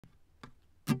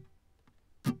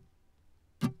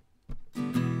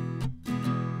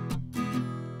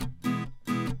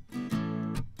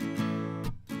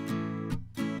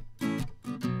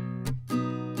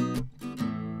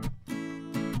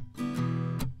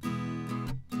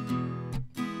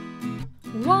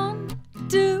1,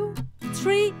 2,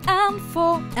 3 and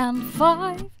 4 and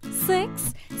 5,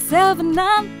 6, 7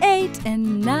 and 8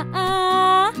 and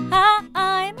 9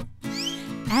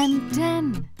 and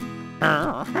 10.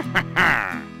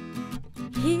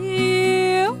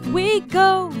 Here we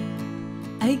go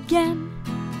again.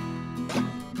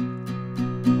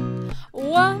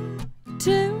 1,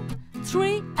 2,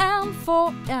 3 and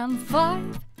 4 and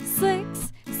 5,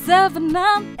 6, 7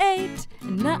 and 8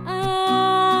 and 9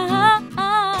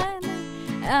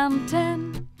 and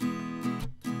 10.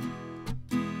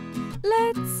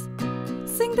 Let's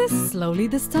sing this slowly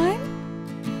this time.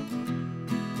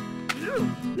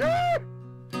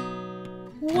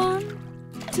 1,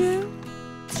 2,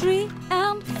 3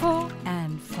 and 4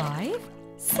 and 5,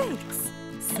 6,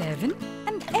 7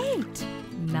 and 8,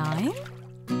 9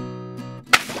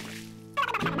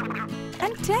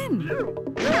 and 10.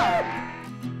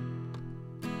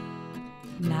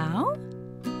 Now,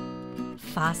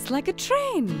 fast like a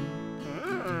train.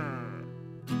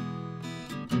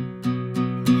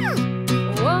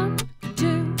 1,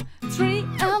 2, 3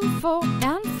 and 4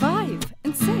 and 5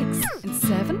 and 6 and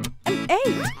 7 and 8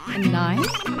 and 9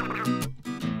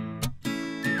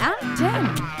 and 10.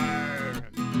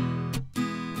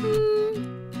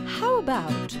 How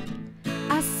about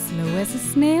as slow as a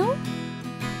snail?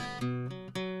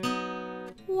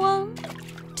 1,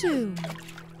 2,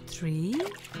 3,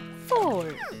 4,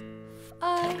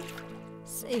 5,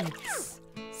 6,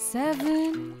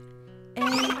 7, 8,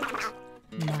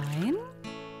 9,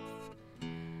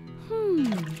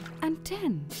 and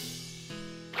 10.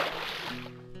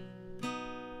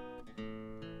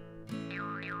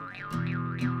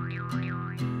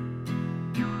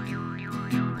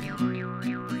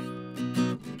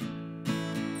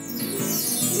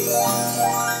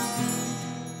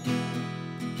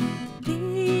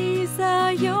 These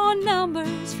are your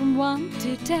numbers from 1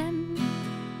 to 10.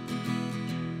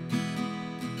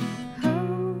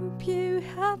 Hope you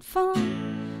had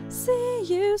fun. See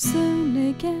you soon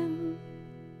again.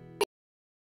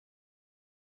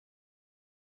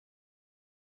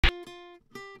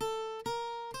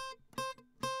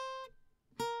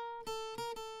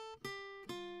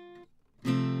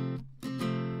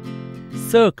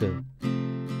 Circle.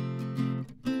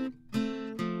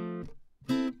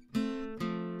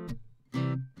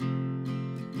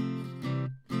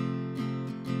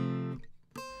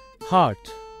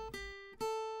 Heart.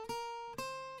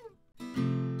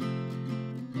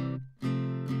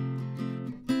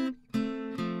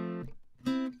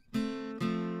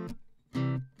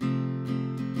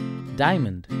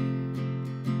 Diamond.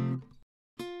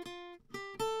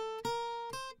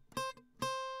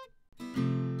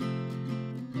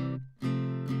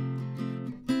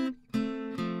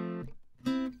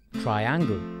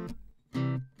 Triangle.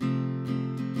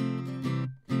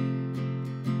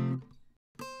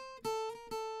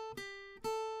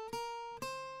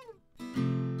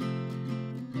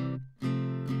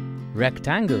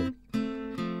 Rectangle.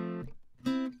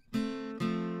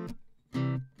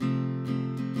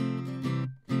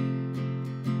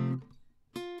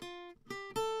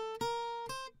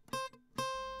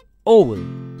 Oval.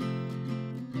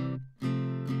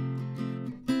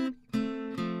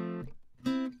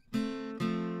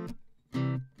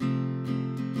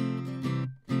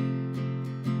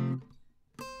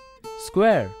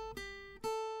 Square.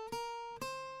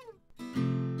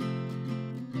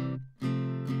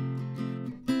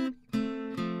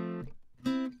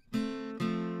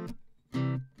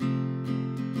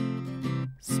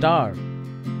 Star.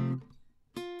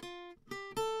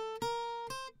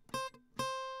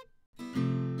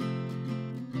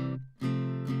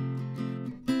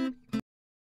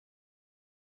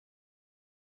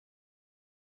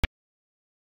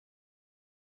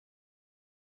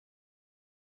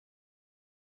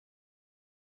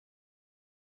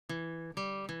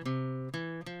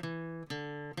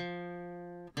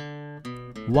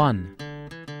 One.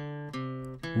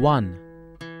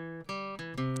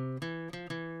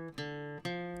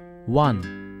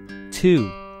 1, 2,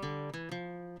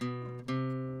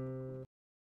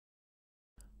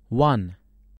 1,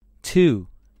 2,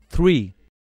 3,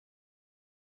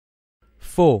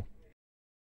 4,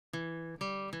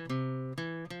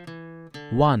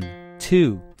 1,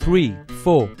 2, 3,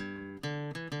 4,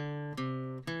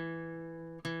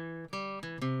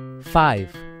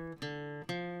 5,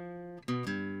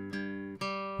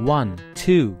 1,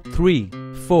 2, 3,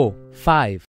 4,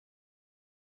 5,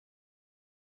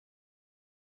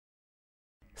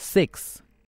 6,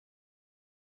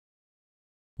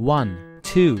 1,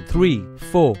 2, 3,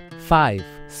 4, 5,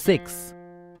 6,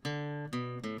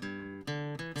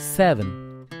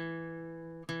 7,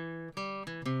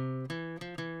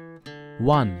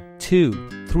 1,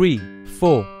 2, 3,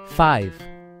 4, 5,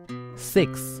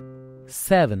 6,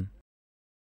 7,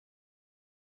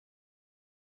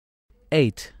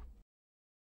 8.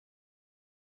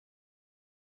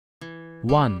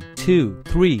 1, 2,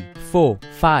 3, 4,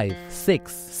 5,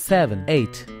 6, 7,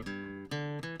 8,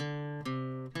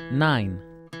 9.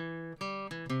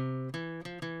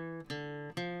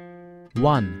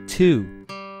 1, 2,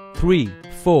 3,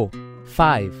 4,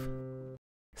 5,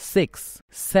 6,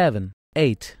 7,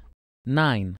 8,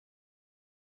 9,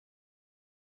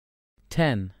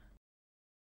 10.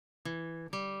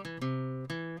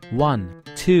 1,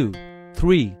 2,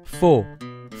 3, 4,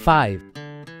 5,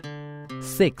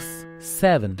 6,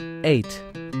 7, 8,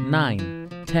 9,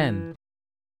 10.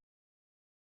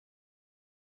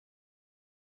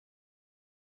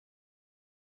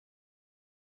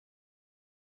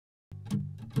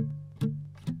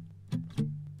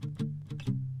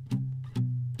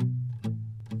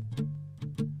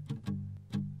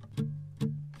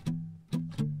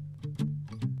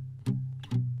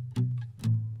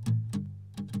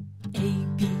 A,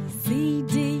 B, C,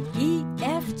 D, E,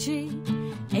 F, G,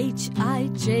 H, I,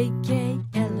 J, K,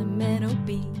 L, M, N, O,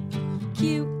 P,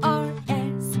 Q, R,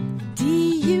 S, T,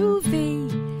 U, V,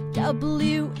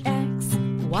 W, X,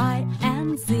 Y,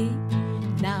 and Z.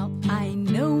 Now I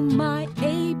know my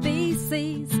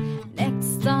ABCs.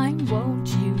 Next time, won't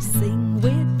you sing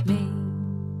with me?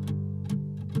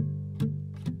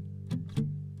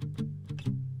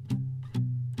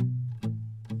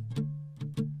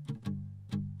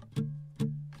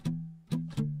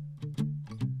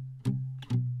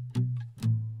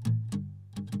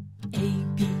 A,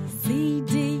 B, C,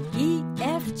 D, E,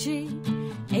 F, G,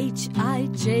 H, I,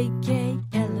 J, K,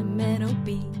 L, M, N, O,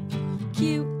 P,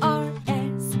 Q, R,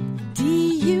 S, T,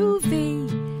 U, V,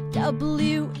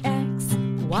 W, X,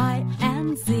 Y,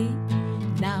 and Z.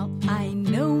 Now I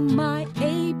know my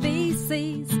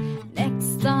ABCs.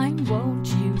 Next time, won't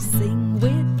you sing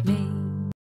with me?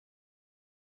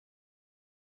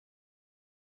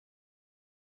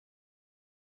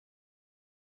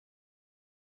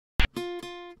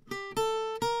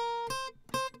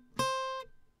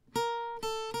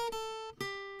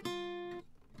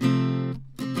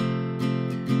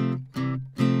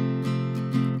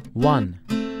 One,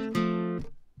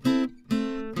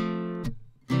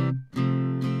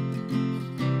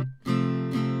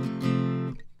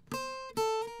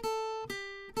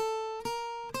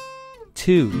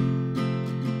 2,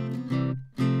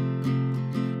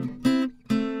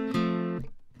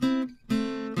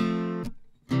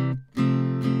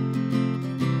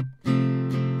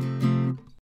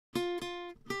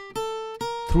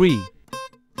 3,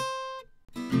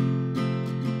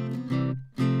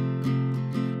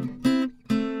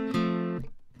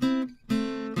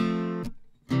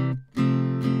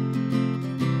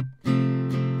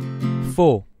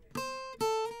 4,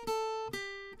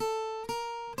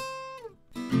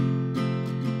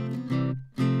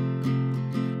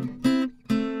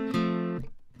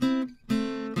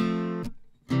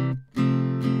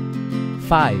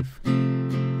 5,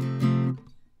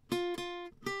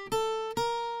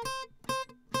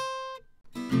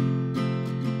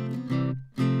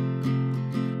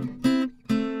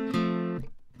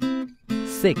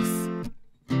 6,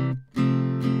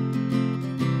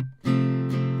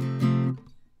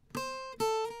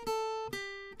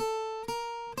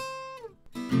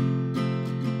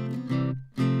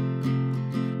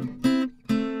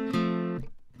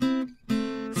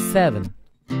 7,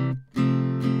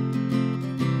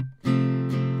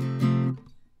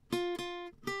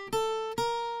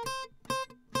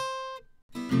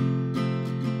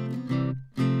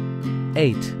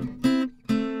 8,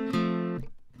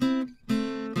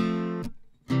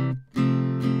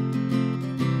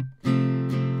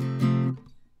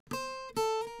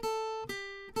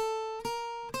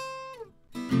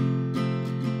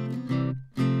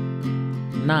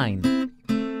 9,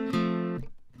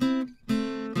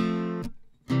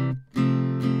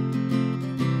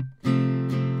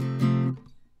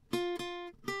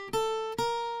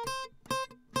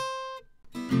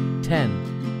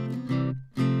 10,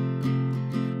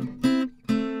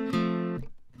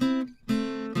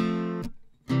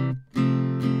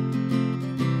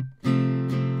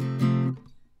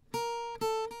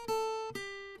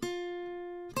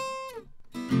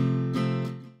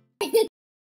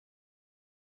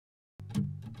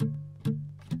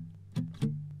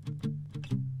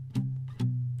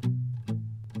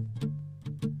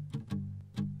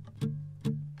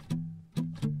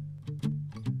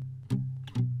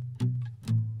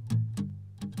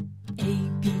 A,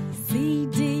 B, C,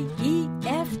 D, E,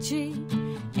 F, G,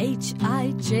 H,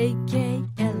 I, J, K,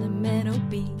 L, M, N, O,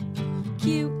 P,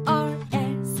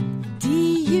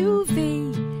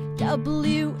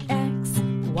 W, X,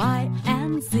 Y,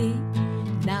 and Z.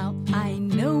 Now I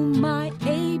know my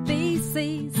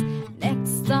ABCs.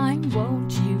 Next time,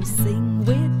 won't you sing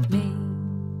with me?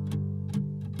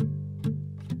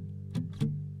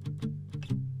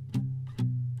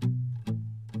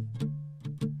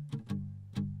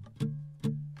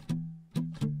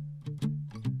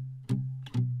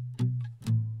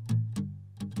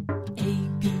 A,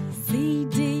 B, C,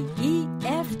 D, E,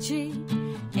 F, G,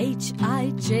 H,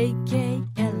 I, J, K,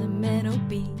 L, M, N, O,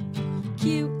 P,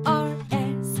 Q, R,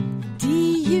 S,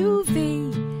 T, U,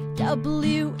 V,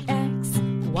 W, X,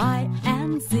 Y,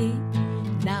 and Z.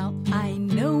 Now I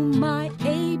know my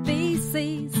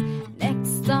ABCs.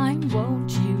 Next time,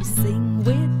 won't you sing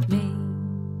with me?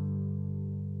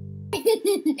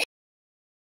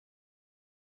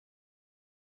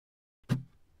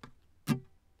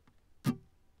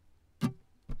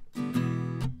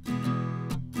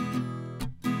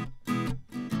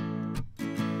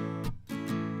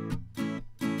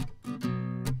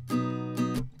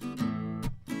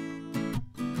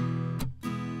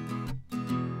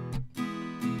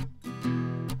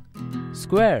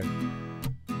 Square.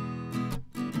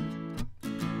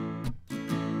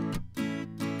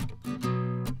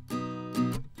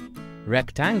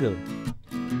 Rectangle.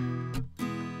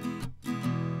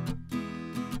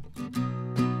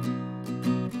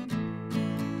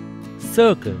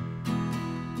 Circle.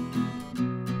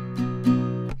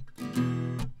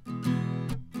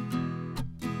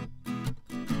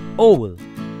 Oval.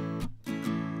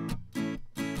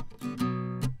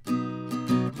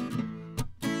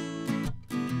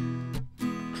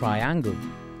 Triangle.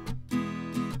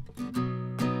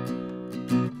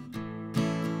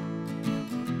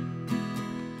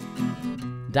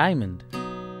 Diamond.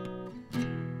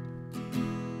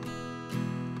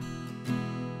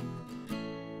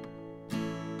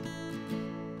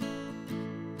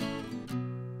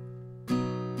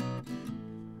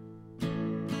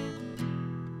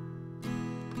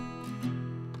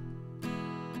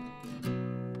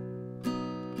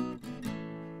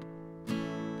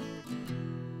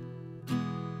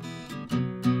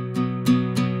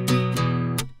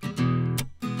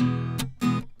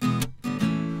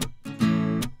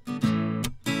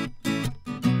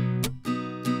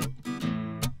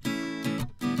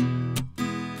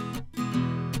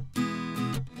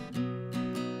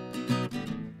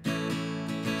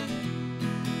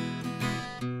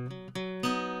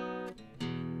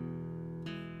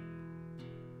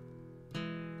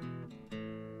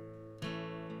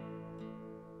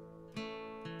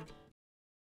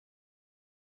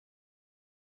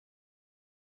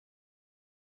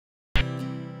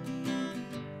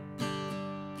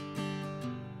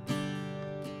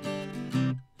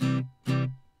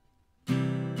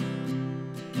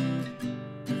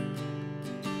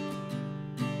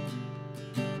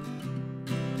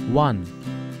 One.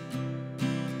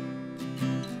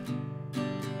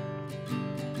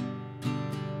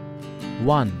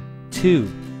 One, two.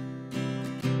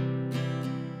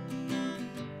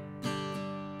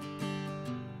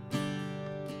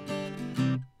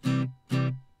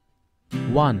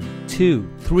 One, two,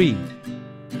 three.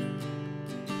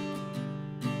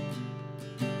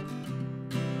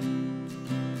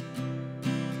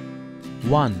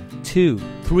 One, two,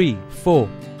 three, four.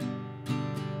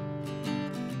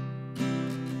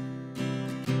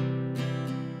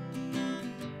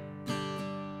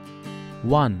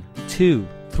 One, two,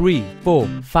 three, four,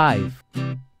 five.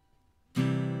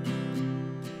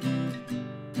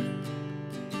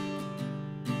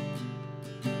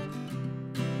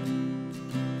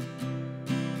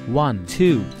 One,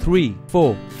 two, three,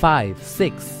 four, five,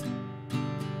 six.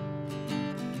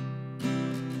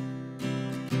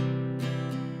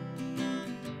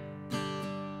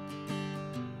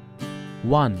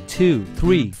 One, two,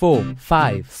 three, four,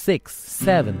 five, six,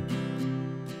 seven.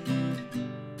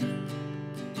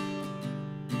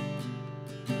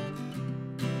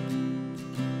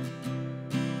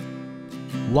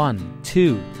 One,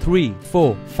 two, three,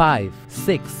 four, five,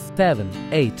 six, seven,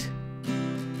 eight.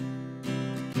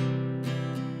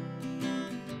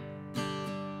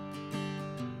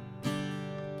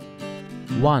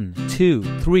 One, two,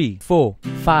 three, four,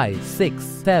 five, six,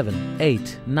 seven,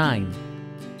 eight, nine.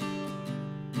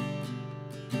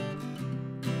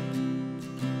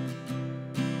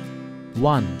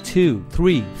 One, two,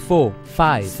 three, four,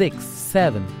 five, six,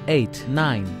 seven, eight,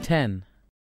 nine, 10.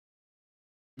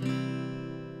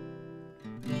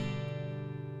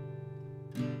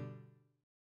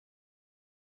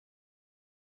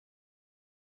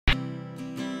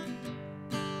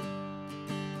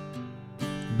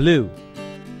 Blue.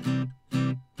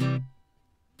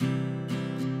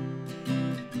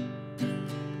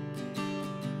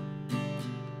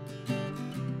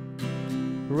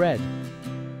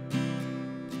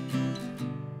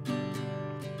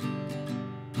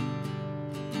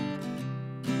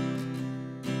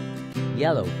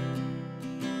 yellow.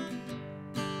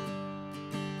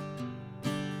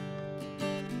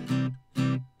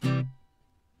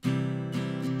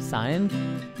 Cyan,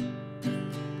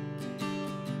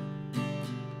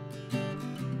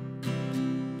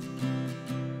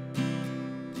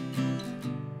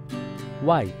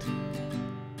 white,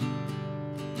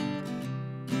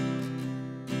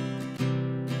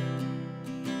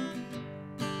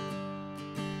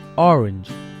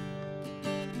 orange,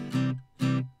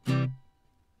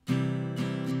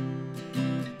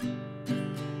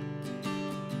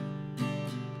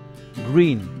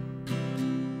 green,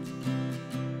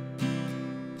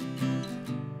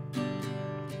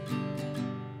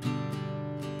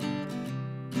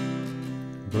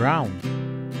 brown,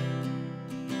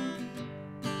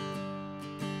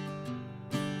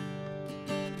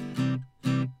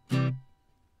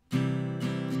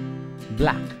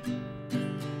 black,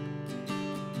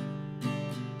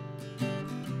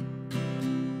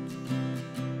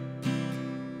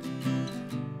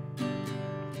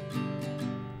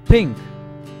 pink,